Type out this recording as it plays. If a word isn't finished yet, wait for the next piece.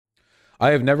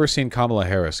I have never seen Kamala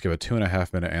Harris give a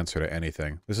 2.5-minute answer to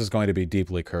anything. This is going to be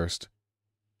deeply cursed.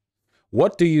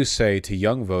 What do you say to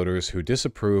young voters who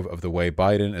disapprove of the way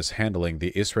Biden is handling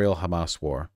the Israel-Hamas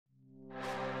war?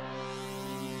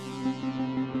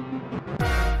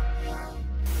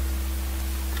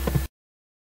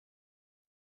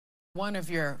 One of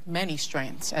your many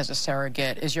strengths as a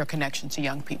surrogate is your connection to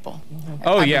young people.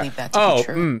 Oh, I yeah. believe that to be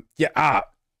true. Yeah.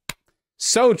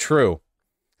 So true.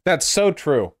 That's so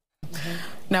true.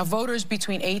 Now, voters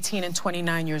between 18 and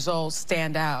 29 years old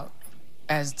stand out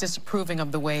as disapproving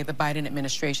of the way the Biden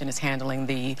administration is handling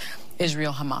the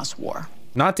Israel-Hamas war.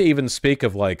 Not to even speak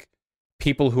of, like,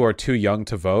 people who are too young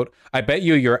to vote. I bet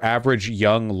you your average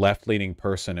young left-leaning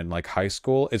person in, like, high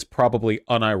school is probably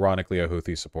unironically a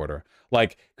Houthi supporter.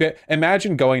 Like,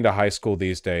 imagine going to high school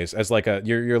these days as, like,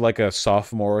 you're like a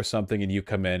sophomore or something, and you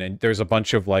come in, and there's a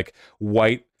bunch of, like,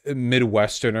 white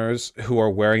Midwesterners who are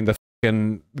wearing the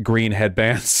fucking green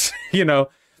headbands, you know,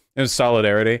 in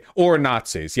solidarity. Or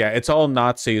Nazis. Yeah, it's all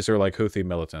Nazis or, like, Houthi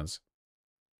militants.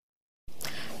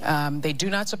 They do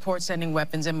not support sending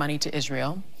weapons and money to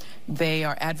Israel. They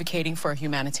are advocating for a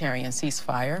humanitarian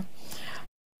ceasefire.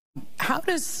 How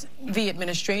does the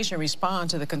administration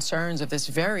respond to the concerns of this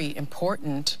very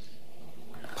important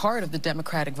part of the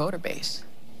Democratic voter base?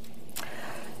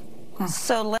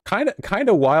 So kind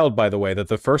of wild, by the way, that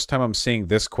the first time I'm seeing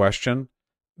this question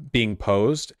being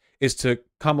posed is to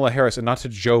Kamala Harris and not to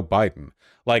Joe Biden.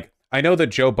 Like, I know that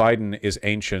Joe Biden is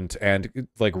ancient and,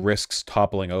 like, risks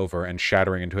toppling over and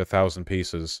shattering into 1,000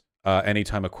 pieces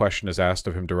anytime a question is asked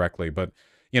of him directly. But,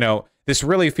 you know, this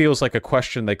really feels like a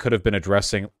question they could have been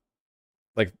addressing,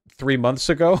 like, 3 months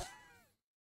ago.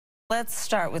 let's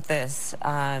start with this.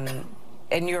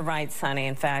 And you're right, Sonny.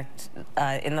 In fact,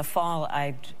 in the fall,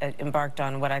 I embarked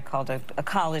on what I called a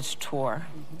college tour.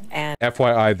 And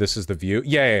FYI, this is The View.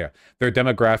 Yeah. Their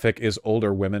demographic is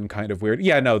older women, kind of weird.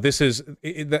 Yeah, no, this is...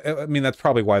 I mean, that's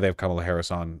probably why they have Kamala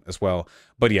Harris on as well.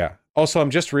 But yeah. Also,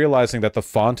 I'm just realizing that the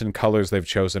font and colors they've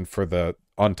chosen for the...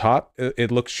 On top,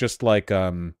 it looks just like...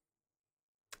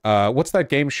 what's that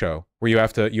game show where you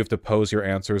have to pose your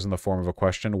answers in the form of a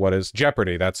question? What is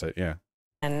Jeopardy? That's it, yeah.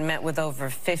 And met with over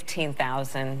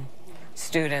 15,000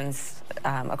 students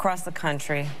across the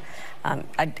country.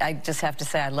 I just have to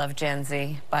say I love Gen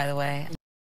Z, by the way.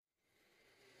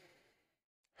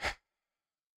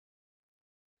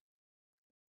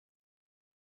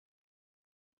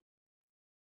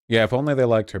 Yeah, if only they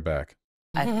liked her back.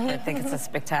 I think it's a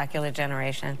spectacular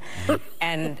generation.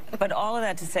 But all of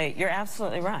that to say, you're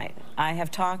absolutely right. I have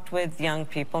talked with young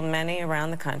people, many around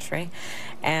the country,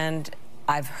 and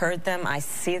I've heard them, I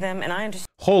see them, and I understand.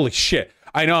 Holy shit.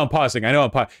 I know I'm pausing.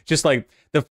 Just like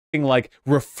the fucking, like,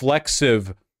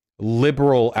 reflexive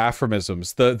liberal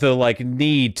aphorisms, the like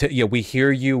need to, yeah, we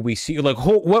hear you, we see you, like,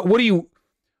 what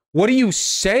are you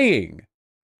saying?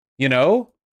 You know?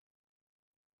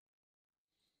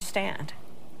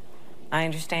 I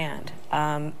understand.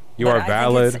 You are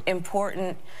valid. I think it's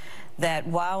important that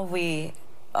while we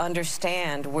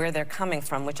understand where they're coming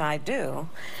from, which I do,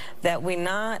 that we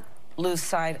not lose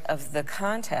sight of the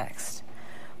context,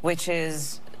 which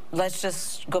is, let's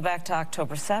just go back to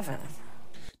October 7th.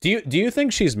 Do you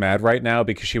think she's mad right now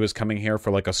because she was coming here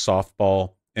for, like, a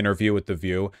softball interview with The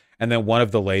View, and then one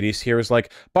of the ladies here is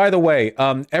like, by the way,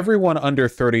 everyone under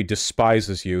 30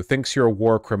 despises you, thinks you're a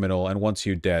war criminal, and wants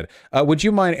you dead. Would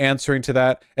you mind answering to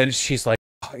that? And she's like,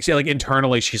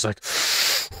 internally, she's like,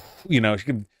 you know,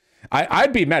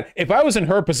 I'd be mad. If I was in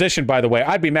her position, by the way,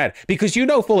 I'd be mad, because you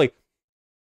know fully,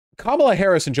 Kamala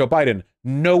Harris and Joe Biden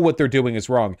know what they're doing is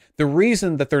wrong. The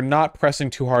reason that they're not pressing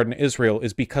too hard in Israel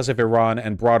is because of Iran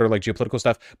and broader, like, geopolitical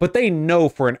stuff. But they know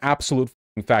for an absolute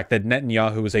fact that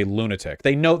Netanyahu is a lunatic.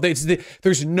 They know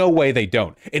there's no way they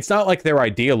don't. It's not like they're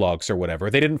ideologues or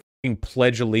whatever. They didn't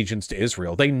pledge allegiance to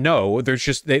Israel. They know. There's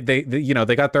just they you know,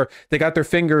 they got their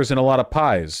fingers in a lot of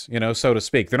pies, you know, so to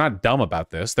speak. They're not dumb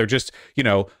about this. They're just, you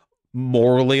know,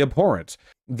 morally abhorrent.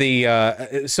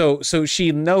 So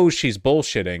she knows she's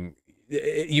bullshitting.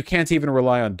 You can't even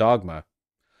rely on dogma.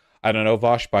 I don't know,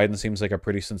 Vosh, Biden seems like a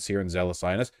pretty sincere and zealous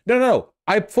Zionist. No.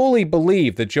 I fully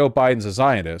believe that Joe Biden's a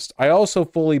Zionist. I also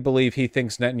fully believe he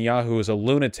thinks Netanyahu is a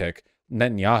lunatic.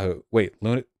 Netanyahu, wait,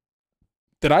 lunatic?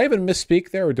 Did I even misspeak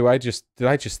there, or did I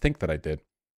just think that I did?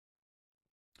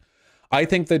 I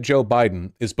think that Joe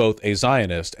Biden is both a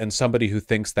Zionist and somebody who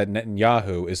thinks that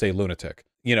Netanyahu is a lunatic.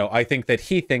 You know, I think that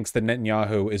he thinks that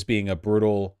Netanyahu is being a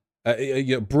brutally,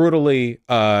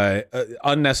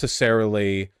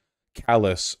 unnecessarily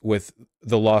callous with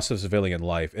the loss of civilian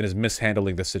life, and is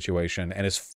mishandling the situation and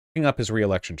is f***ing up his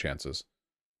re-election chances.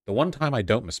 The one time I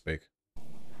don't misspeak.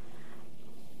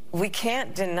 we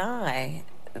can't deny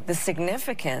the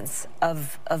significance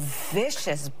of a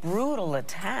vicious, brutal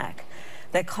attack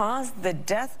that caused the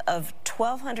death of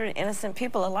 1,200 innocent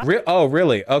people alive. Oh,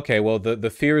 really? Okay, well, the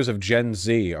fears of Gen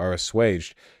Z are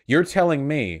assuaged. You're telling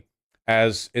me,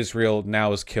 as Israel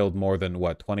now has killed more than,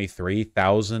 what,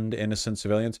 23,000 innocent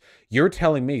civilians, you're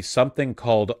telling me something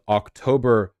called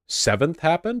October 7th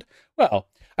happened? Well,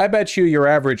 I bet you your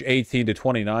average 18 to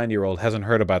 29-year-old hasn't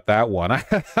heard about that one.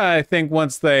 I think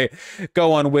once they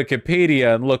go on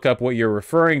Wikipedia and look up what you're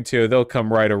referring to, they'll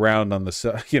come right around on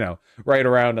the, right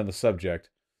around on the subject.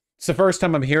 It's the first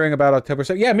time I'm hearing about October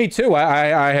 7th. Yeah, me too.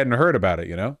 I hadn't heard about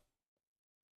it,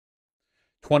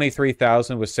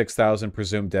 23,000 with 6,000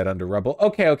 presumed dead under rubble.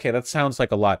 Okay, that sounds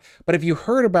like a lot. But have you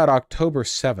heard about October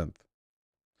 7th?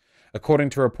 According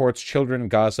to reports, children in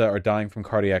Gaza are dying from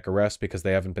cardiac arrest because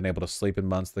they haven't been able to sleep in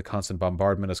months. The constant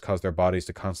bombardment has caused their bodies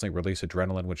to constantly release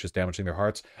adrenaline, which is damaging their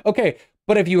hearts. Okay,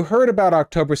 but have you heard about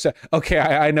October 7th? Okay,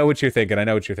 I know what you're thinking. I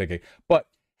know what you're thinking. But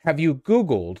have you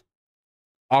Googled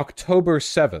October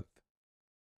 7th?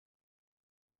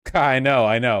 I know.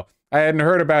 I hadn't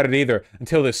heard about it either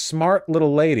until this smart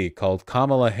little lady called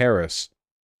Kamala Harris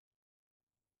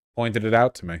pointed it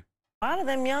out to me. A lot of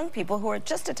them young people who are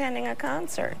just attending a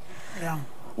concert. Yeah.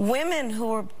 Women who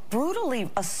were brutally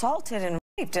assaulted and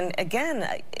raped. And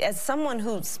again, as someone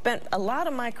who spent a lot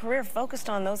of my career focused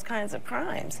on those kinds of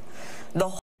crimes,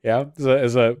 yeah,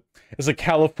 as a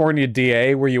California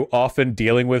DA, were you often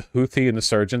dealing with Houthi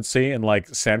insurgency in like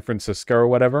San Francisco or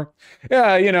whatever?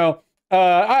 Yeah,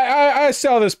 I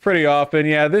saw this pretty often.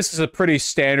 Yeah, this is a pretty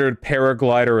standard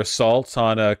paraglider assault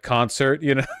on a concert,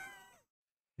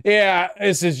 Yeah,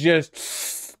 this is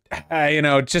just,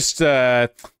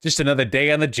 just another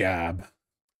day on the job.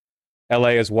 LA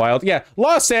is wild. Yeah,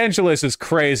 Los Angeles is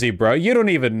crazy, bro. You don't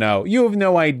even know. You have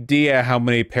no idea how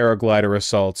many paraglider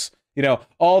assaults.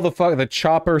 All the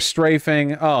chopper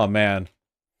strafing. Oh, man.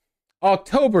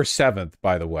 October 7th,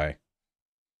 by the way.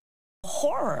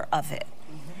 Horror of it.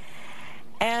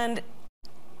 And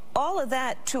all of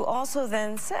that to also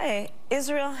then say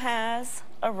Israel has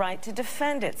a right to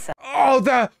defend itself.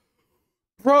 Oh,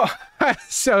 bro.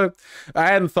 So I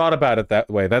hadn't thought about it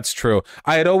that way. That's true.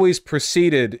 I had always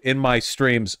proceeded in my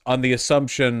streams on the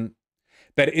assumption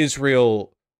that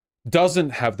Israel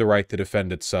doesn't have the right to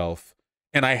defend itself.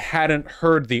 And I hadn't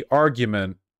heard the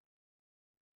argument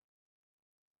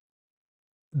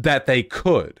that they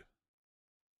could.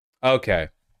 Okay.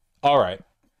 All right.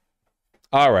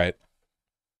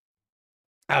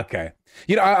 Okay.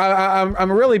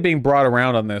 I'm really being brought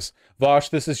around on this. Vosh,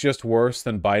 this is just worse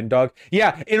than Biden dog.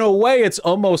 Yeah, in a way, it's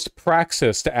almost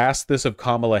praxis to ask this of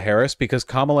Kamala Harris, because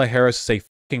Kamala Harris is a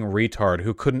fucking retard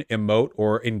who couldn't emote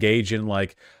or engage in,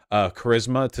 like,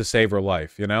 charisma to save her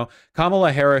life,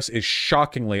 Kamala Harris is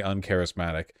shockingly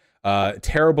uncharismatic.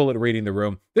 Terrible at reading the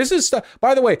room. This is stuff,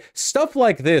 by the way, stuff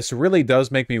like this really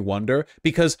does make me wonder,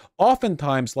 because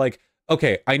oftentimes, like,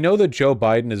 okay, I know that Joe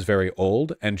Biden is very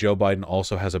old, and Joe Biden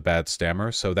also has a bad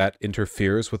stammer, so that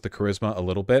interferes with the charisma a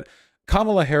little bit.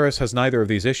 Kamala Harris has neither of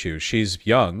these issues. She's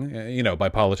young, by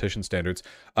politician standards,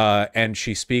 and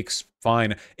she speaks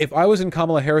fine. If I was in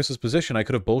Kamala Harris's position, I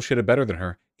could have bullshitted better than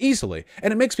her, easily.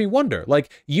 And it makes me wonder,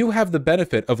 like, you have the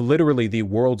benefit of literally the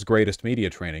world's greatest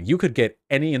media training. You could get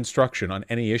any instruction on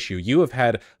any issue. You have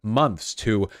had months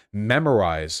to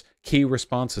memorize key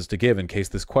responses to give in case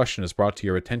this question is brought to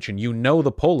your attention. You know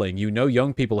the polling. You know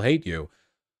young people hate you.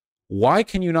 Why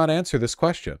can you not answer this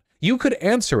question? You could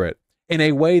answer it in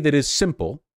a way that is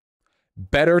simple,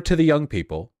 better to the young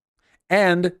people,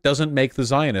 and doesn't make the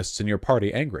Zionists in your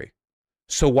party angry.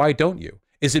 So why don't you?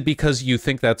 Is it because you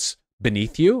think that's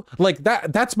beneath you? Like,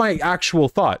 that's my actual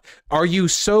thought. Are you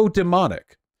so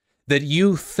demonic that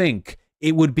you think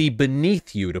it would be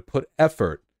beneath you to put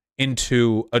effort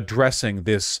into addressing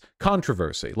this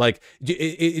controversy? Like,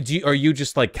 are you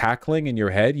just like cackling in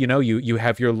your head? You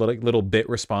have your little bit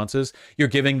responses. You're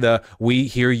giving the "we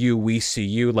hear you, we see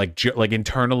you," like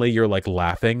internally you're like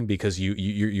laughing because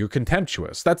you're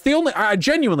contemptuous. That's the only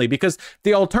genuinely, because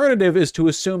the alternative is to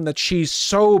assume that she's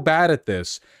so bad at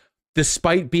this,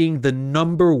 despite being the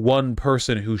 #1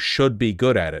 person who should be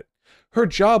good at it. Her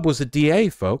job was a DA,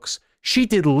 folks. She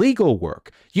did legal work.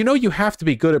 You have to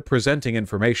be good at presenting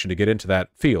information to get into that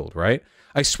field, right?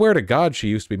 I swear to God, she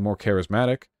used to be more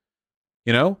charismatic.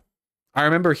 I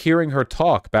remember hearing her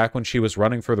talk back when she was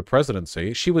running for the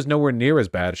presidency. She was nowhere near as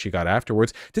bad as she got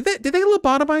afterwards. Did they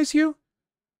lobotomize you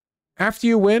after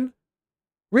you win?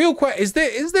 Real quick, is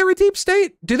there a deep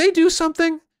state? Do they do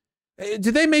something?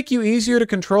 Do they make you easier to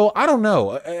control? I don't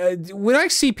know. When I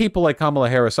see people like Kamala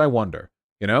Harris, I wonder,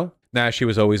 Nah, she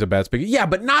was always a bad speaker. Yeah,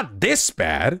 but not this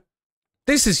bad.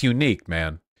 This is unique,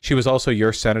 man. She was also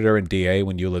your senator and DA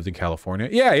when you lived in California.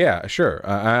 Yeah, sure.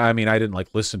 I mean, I didn't like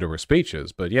listen to her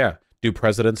speeches, but yeah. Do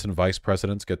presidents and vice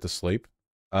presidents get to sleep?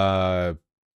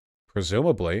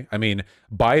 Presumably. I mean,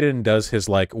 Biden does his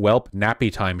like whelp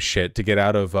nappy time shit to get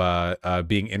out of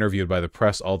being interviewed by the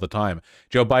press all the time.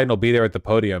 Joe Biden will be there at the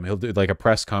podium. He'll do like a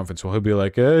press conference where he'll be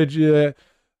like,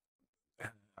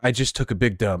 I just took a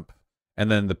big dump. And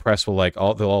then the press will like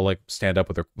they'll all like stand up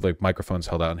with their like microphones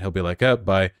held out, and he'll be like, "Oh,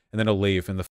 bye," and then he'll leave,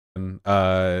 and the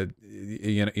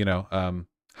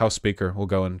House Speaker will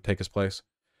go and take his place.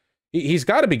 He's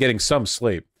got to be getting some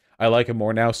sleep. I like him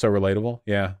more now. So relatable.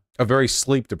 Yeah, a very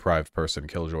sleep deprived person.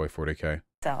 Killjoy 40K.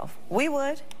 We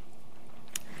would,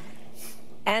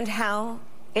 and how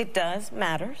it does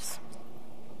matters.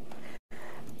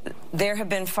 There have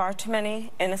been far too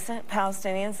many innocent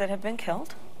Palestinians that have been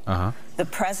killed. The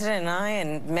president and I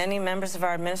and many members of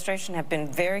our administration have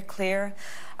been very clear.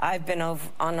 I've been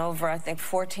on over, I think,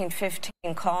 14, 15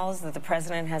 calls that the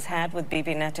president has had with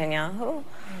Bibi Netanyahu.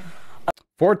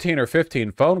 14 or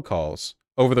 15 phone calls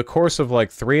over the course of like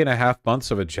 3.5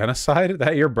 months of a genocide?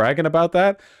 That you're bragging about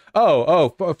that?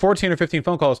 Oh, 14 or 15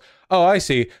 phone calls. Oh, I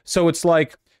see. So it's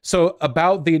like, so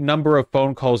about the number of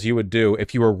phone calls you would do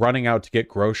if you were running out to get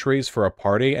groceries for a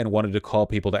party and wanted to call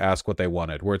people to ask what they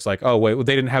wanted, where it's like, oh, wait,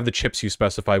 they didn't have the chips you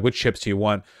specified. Which chips do you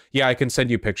want? Yeah, I can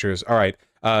send you pictures. All right.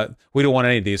 We don't want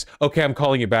any of these. Okay, I'm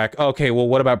calling you back. Okay, well,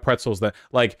 what about pretzels then?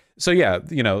 Like, so yeah,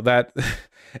 you know, that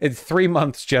it's 3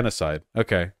 months genocide.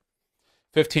 Okay.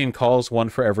 15 calls, one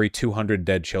for every 200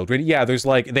 dead children. Yeah, there's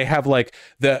like, they have like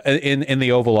in the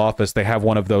Oval Office, they have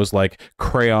one of those like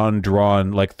crayon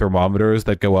drawn like thermometers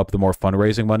that go up the more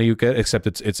fundraising money you get, except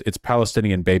it's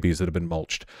Palestinian babies that have been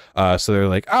mulched. So they're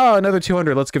like, oh, another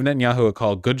 200. Let's give Netanyahu a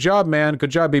call. Good job, man.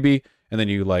 Good job, Bibi. And then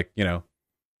you like, you know,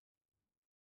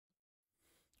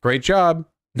 great job.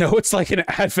 No, it's like an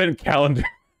advent calendar.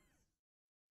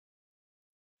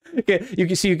 You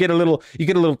can see you get a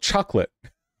little chocolate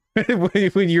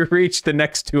when you reach the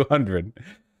next 200.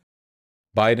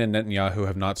 Biden and Netanyahu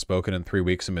have not spoken in 3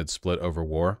 weeks amid split over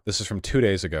war. This is from 2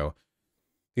 days ago.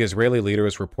 The Israeli leader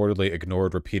has reportedly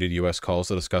ignored repeated U.S. calls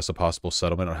to discuss a possible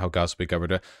settlement on how Gaza be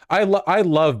governed. I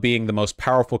love being the most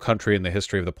powerful country in the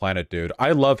history of the planet, dude.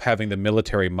 I love having the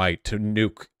military might to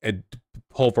nuke and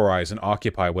pulverize and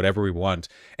occupy whatever we want.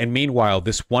 And meanwhile,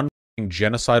 this one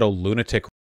genocidal lunatic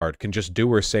can just do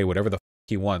or say whatever the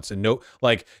he wants, and no,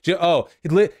 like, oh,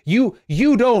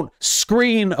 you don't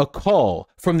screen a call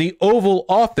from the Oval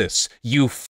Office, you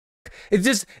it's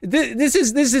just this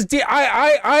is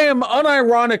I am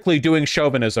unironically doing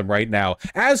chauvinism right now.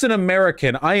 As an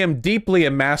American, I am deeply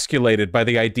emasculated by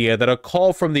the idea that a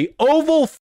call from the Oval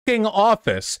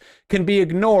Office can be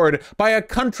ignored by a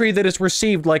country that has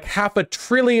received like $500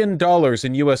 billion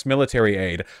in U.S. military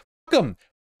aid. Fuck them.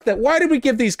 Why did we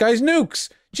give these guys nukes?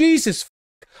 Jesus.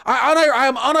 I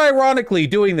am unironically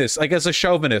doing this like as a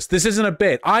chauvinist. This isn't a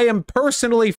bit. I am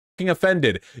personally fucking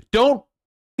offended. Don't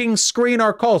fucking screen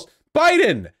our calls.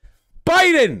 Biden!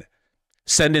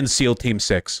 Send in SEAL Team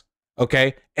 6.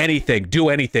 Okay? Anything. Do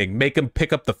anything. Make him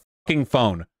pick up the fucking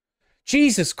phone.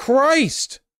 Jesus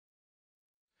Christ!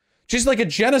 Just like a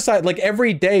genocide, like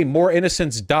every day more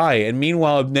innocents die, and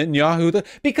meanwhile Netanyahu,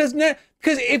 because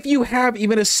if you have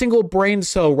even a single brain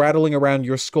cell rattling around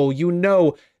your skull, you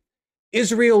know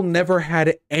Israel never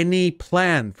had any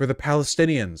plan for the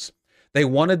Palestinians. They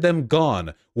wanted them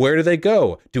gone. Where do they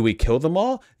go? Do we kill them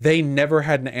all? They never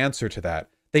had an answer to that.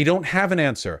 They don't have an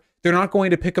answer. They're not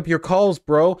going to pick up your calls,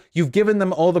 bro. You've given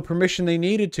them all the permission they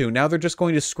needed to. Now they're just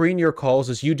going to screen your calls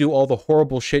as you do all the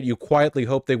horrible shit you quietly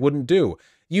hoped they wouldn't do.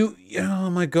 Oh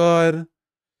my God.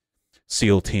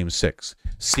 SEAL Team 6.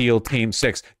 SEAL Team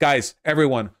 6. Guys,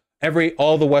 everyone,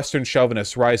 all the Western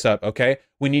chauvinists rise up, okay?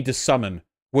 We need to summon.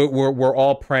 We're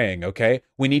all praying, okay?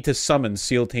 We need to summon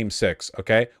SEAL Team 6,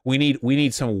 okay? We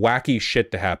need some wacky shit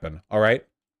to happen, all right?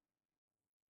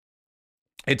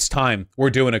 It's time. We're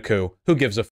doing a coup. Who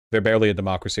gives a f? They're barely a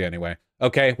democracy anyway.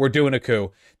 Okay, we're doing a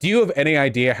coup. Do you have any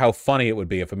idea how funny it would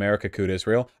be if America couped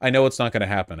Israel? I know it's not going to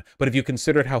happen, but have you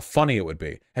considered how funny it would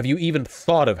be? Have you even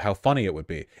thought of how funny it would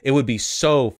be? It would be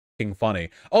so fucking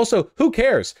funny. Also, who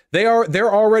cares?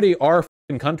 They're already our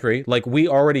fucking country. Like, we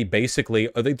already basically,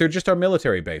 they're just our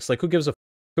military base. Like, who gives a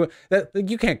f?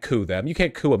 You can't coup them. You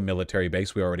can't coup a military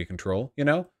base we already control, you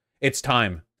know? It's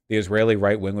time. The Israeli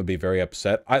right wing would be very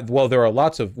upset. Well, there are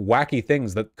lots of wacky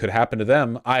things that could happen to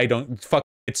them.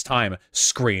 It's time.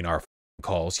 Screen our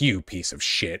calls, you piece of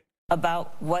shit.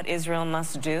 About what Israel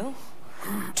must do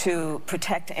to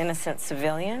protect innocent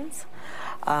civilians.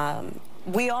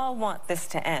 We all want this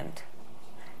to end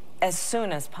as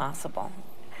soon as possible.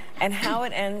 And how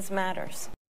it ends matters.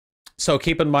 So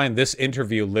keep in mind, this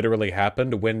interview literally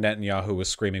happened when Netanyahu was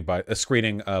screening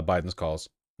Biden's calls.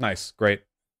 Nice. Great.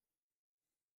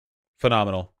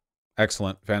 Phenomenal.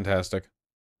 Excellent. Fantastic.